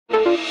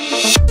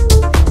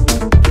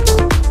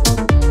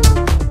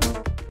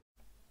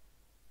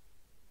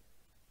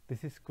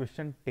This is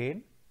question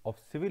 10 of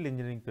civil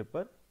engineering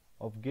paper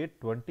of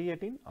GATE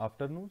 2018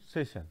 afternoon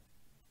session.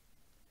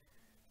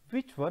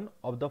 Which one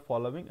of the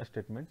following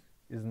statements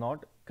is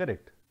not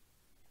correct?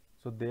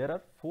 So there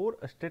are 4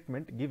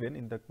 statements given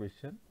in the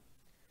question.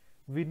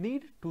 We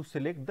need to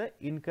select the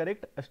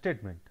incorrect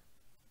statement.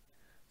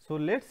 So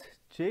let's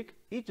check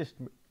each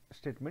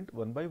statement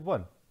one by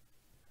one.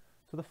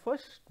 So the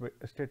first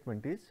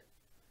statement is,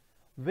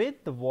 when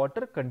the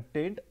water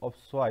content of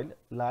soil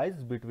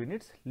lies between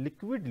its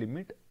liquid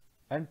limit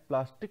and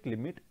plastic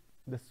limit,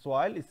 the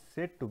soil is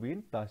said to be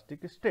in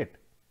plastic state.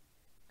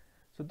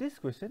 So this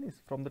question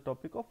is from the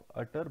topic of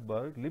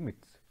Atterberg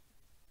limits.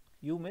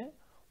 You may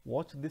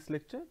watch this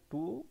lecture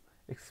to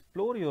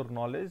explore your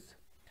knowledge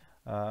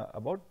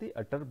about the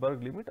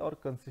Atterberg limit or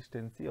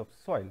consistency of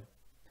soil.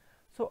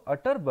 So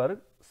Atterberg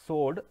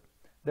showed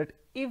that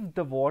if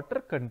the water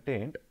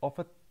content of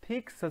a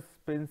thick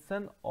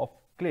suspension of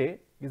clay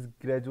is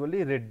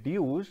gradually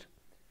reduced,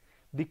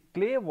 the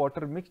clay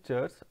water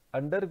mixtures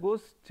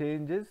undergoes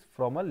changes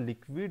from a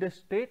liquid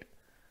state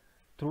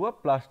through a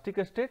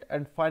plastic state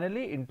and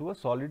finally into a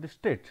solid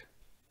state.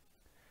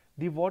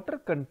 The water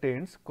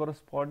contents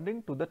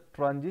corresponding to the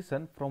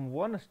transition from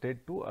one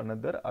state to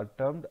another are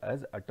termed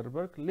as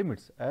Atterberg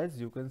limits. As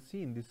you can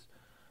see in this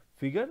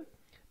figure,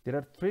 there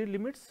are 3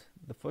 limits.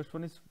 The first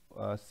one is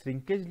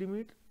shrinkage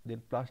limit,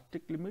 then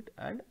plastic limit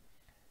and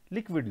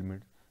liquid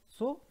limit.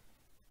 So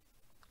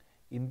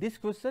in this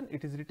question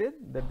it is written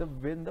that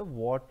when the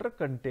water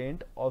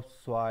content of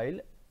soil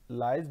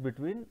lies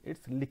between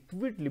its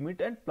liquid limit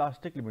and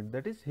plastic limit,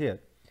 that is here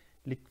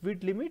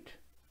liquid limit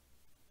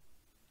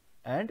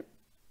and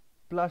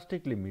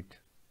plastic limit.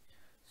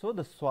 So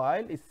the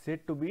soil is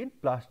said to be in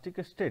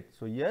plastic state.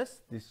 So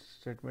yes, this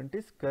statement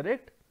is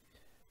correct.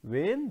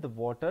 When the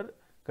water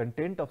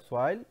content of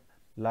soil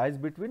lies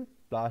between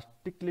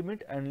plastic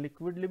limit and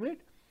liquid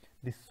limit,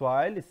 the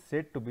soil is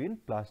said to be in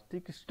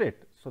plastic state.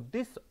 So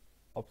this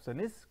option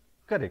is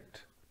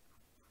correct.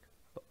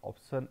 So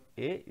option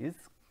A is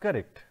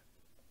correct.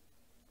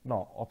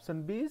 Now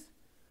option B is,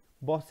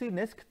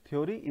 Bossiness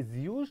theory is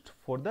used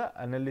for the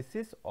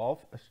analysis of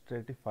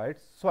stratified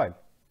soil.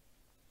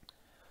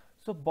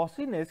 So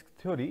Bossiness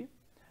theory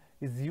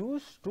is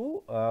used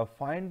to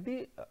find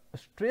the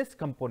stress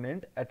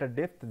component at a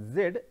depth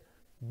z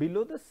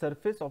below the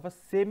surface of a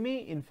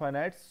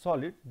semi-infinite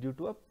solid due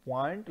to a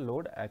point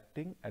load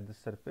acting at the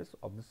surface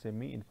of the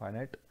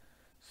semi-infinite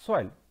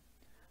soil.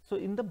 So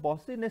in the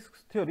Bossiness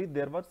theory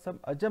there were some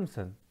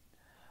assumptions,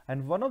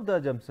 and one of the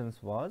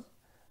assumptions was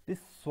the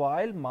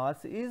soil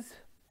mass is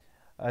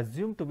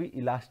assumed to be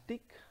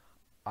elastic,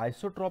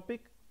 isotropic,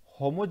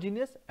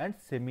 homogeneous and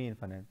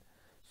semi-infinite.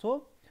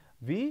 So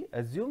we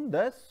assume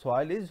the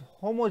soil is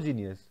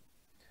homogeneous.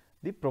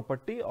 The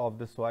property of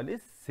the soil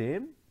is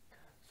same.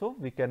 So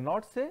we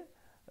cannot say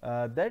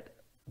that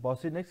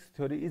Bossiness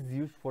theory is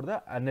used for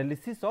the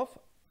analysis of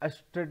a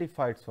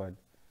stratified soil.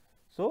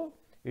 So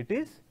it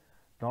is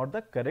not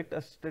the correct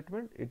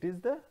statement. It is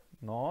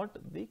not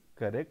the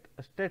correct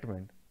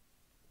statement.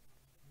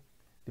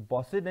 The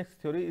Bossiness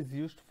theory is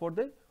used for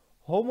the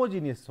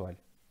homogeneous soil,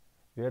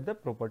 where the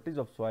properties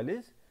of soil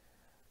is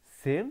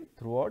same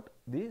throughout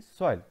the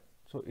soil.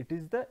 So it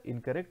is the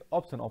incorrect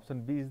option.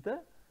 Option B is the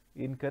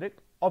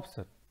incorrect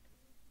option.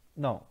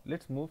 Now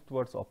let's move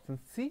towards option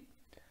C.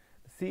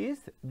 C is,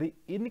 the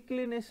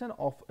inclination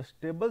of a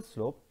stable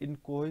slope in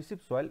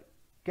cohesive soil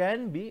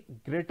can be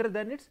greater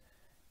than its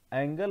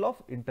angle of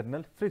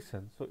internal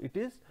friction. So it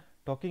is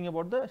talking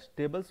about the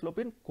stable slope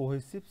in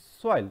cohesive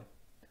soil.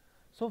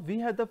 So we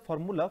have the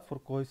formula for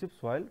cohesive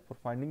soil for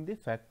finding the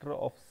factor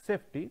of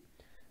safety.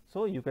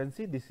 So you can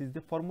see this is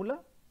the formula,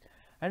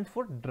 and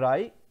for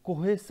dry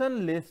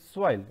cohesionless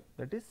soil,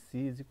 that is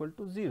C is equal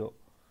to 0,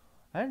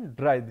 and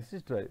dry, this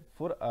is dry.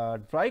 For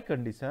dry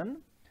condition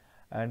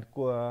and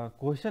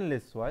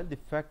cohesionless soil, the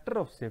factor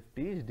of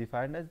safety is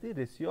defined as the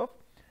ratio of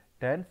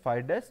tan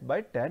phi dash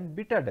by tan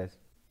beta dash.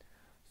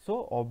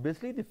 So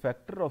obviously the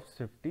factor of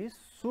safety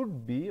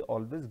should be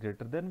always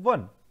greater than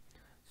 1.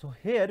 So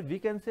here we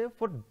can say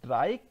for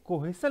dry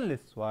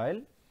cohesionless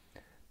soil,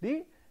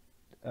 the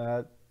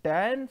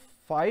tan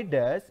phi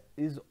dash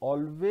is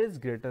always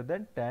greater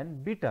than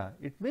tan beta.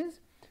 It means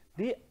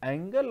the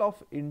angle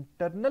of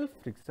internal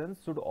friction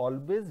should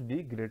always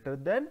be greater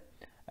than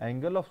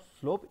angle of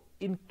slope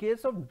in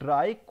case of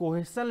dry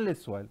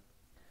cohesionless soil.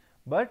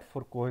 But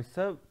for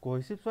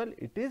cohesive soil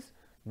it is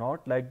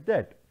not like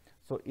that.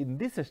 So in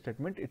this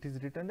statement it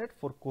is written that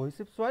for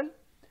cohesive soil,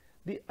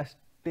 the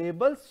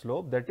stable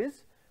slope, that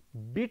is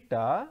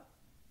beta,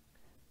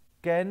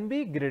 can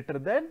be greater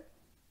than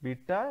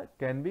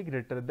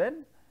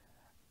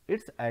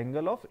its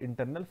angle of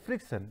internal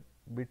friction.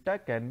 Beta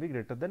can be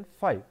greater than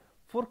phi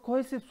for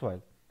cohesive soil.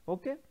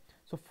 Okay.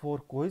 So for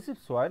cohesive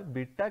soil,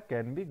 beta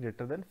can be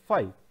greater than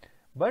phi,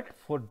 but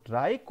for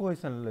dry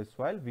cohesionless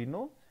soil we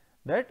know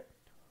that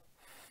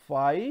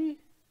phi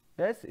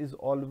dash is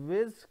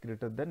always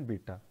greater than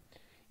beta.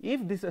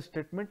 If this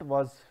statement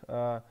was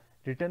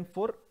written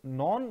for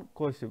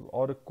non-cohesive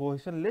or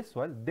cohesionless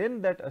soil,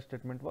 then that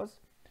statement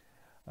was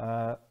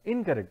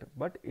incorrect,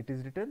 but it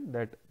is written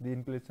that the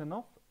inclination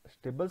of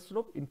stable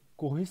slope in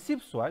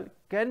cohesive soil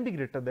can be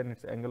greater than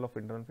its angle of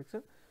internal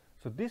friction.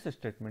 So, this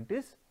statement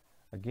is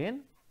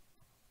again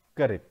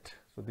correct.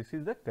 So, this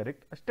is the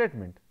correct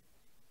statement.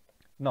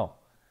 Now,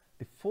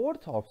 the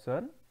fourth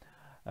option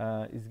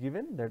is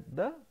given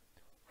that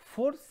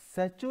for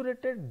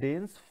saturated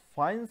dense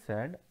fine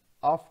sand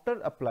after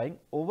applying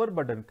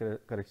overburden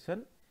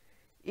correction,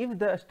 if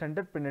the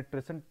standard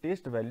penetration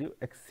test value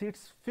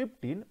exceeds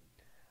 15,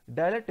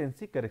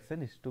 dilatancy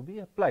correction is to be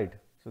applied.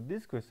 So,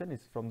 this question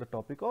is from the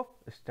topic of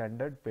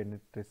standard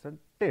penetration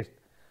test.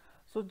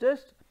 So,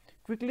 just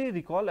quickly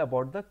recall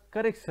about the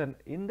correction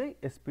in the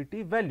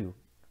SPT value.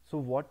 So,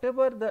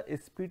 whatever the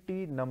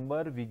SPT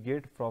number we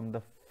get from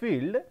the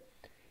field,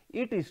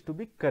 it is to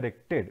be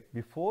corrected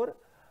before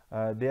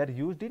they are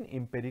used in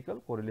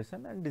empirical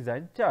correlation and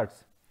design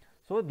charts.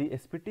 So, the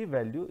SPT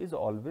value is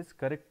always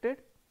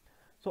corrected.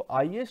 So,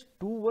 IS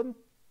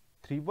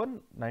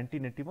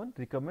 2131/1981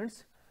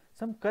 recommends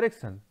some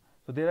correction.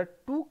 So, there are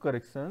two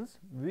corrections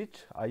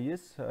which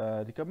IS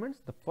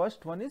recommends. The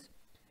first one is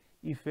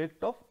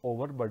effect of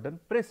overburden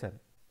pressure,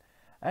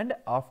 and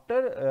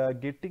after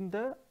getting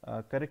the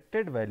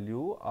corrected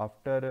value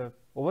after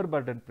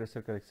overburden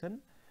pressure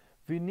correction,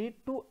 we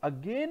need to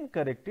again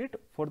correct it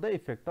for the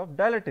effect of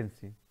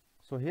dilatancy.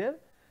 So, here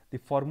the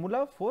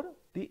formula for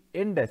the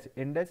N dash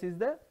is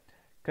the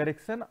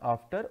correction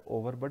after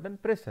overburden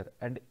pressure,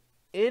 and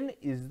N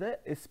is the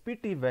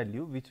SPT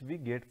value which we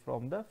get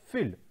from the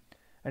field,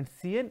 and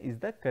Cn is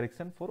the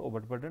correction for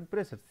overburden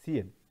pressure,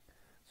 Cn.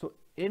 So,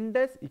 N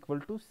dash equal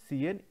to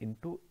Cn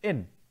into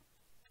N.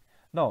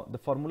 Now, the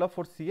formula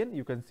for Cn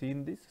you can see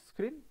in this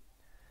screen.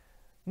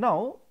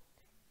 Now,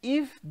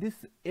 if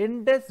this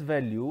N dash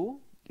value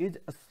is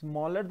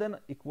smaller than or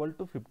equal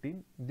to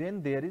 15,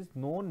 then there is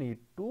no need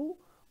to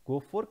go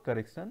for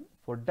correction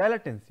for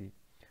dilatancy.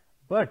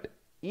 But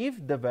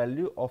if the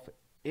value of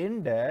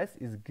N dash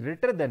is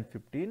greater than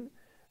 15,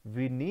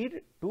 we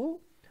need to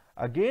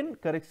again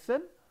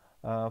correction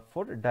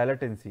for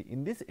dilatancy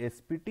in this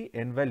SPT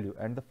N value,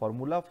 and the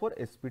formula for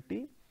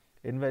SPT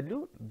N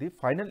value, the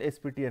final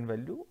SPT N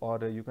value,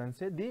 or you can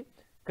say the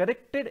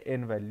corrected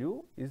N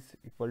value, is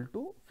equal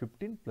to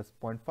 15 plus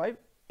 0.5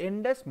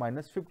 N dash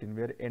minus 15,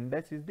 where N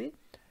dash is the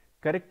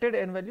corrected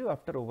N value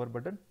after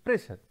overburden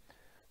pressure.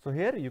 So,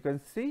 here you can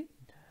see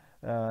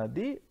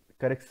the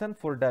correction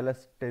for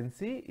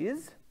dilatancy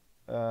is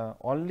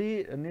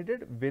only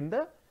needed when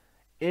the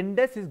N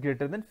dash is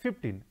greater than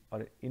 15,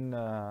 or in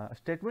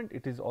statement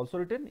it is also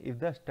written if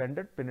the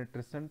standard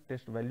penetration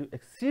test value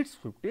exceeds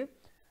 50,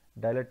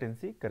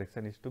 dilatancy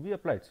correction is to be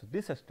applied. So,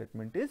 this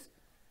statement is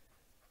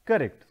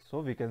correct.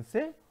 So, we can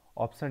say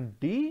option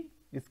D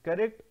is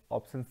correct,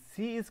 option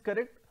C is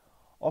correct,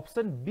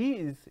 option B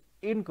is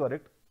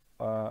incorrect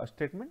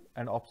statement,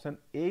 and option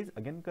A is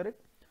again correct.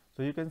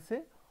 So, you can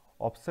say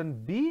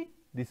option B,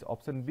 this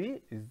option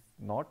B is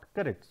not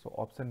correct. So,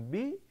 option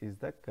B is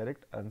the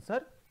correct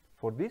answer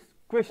for this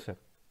question.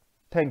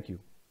 Thank you.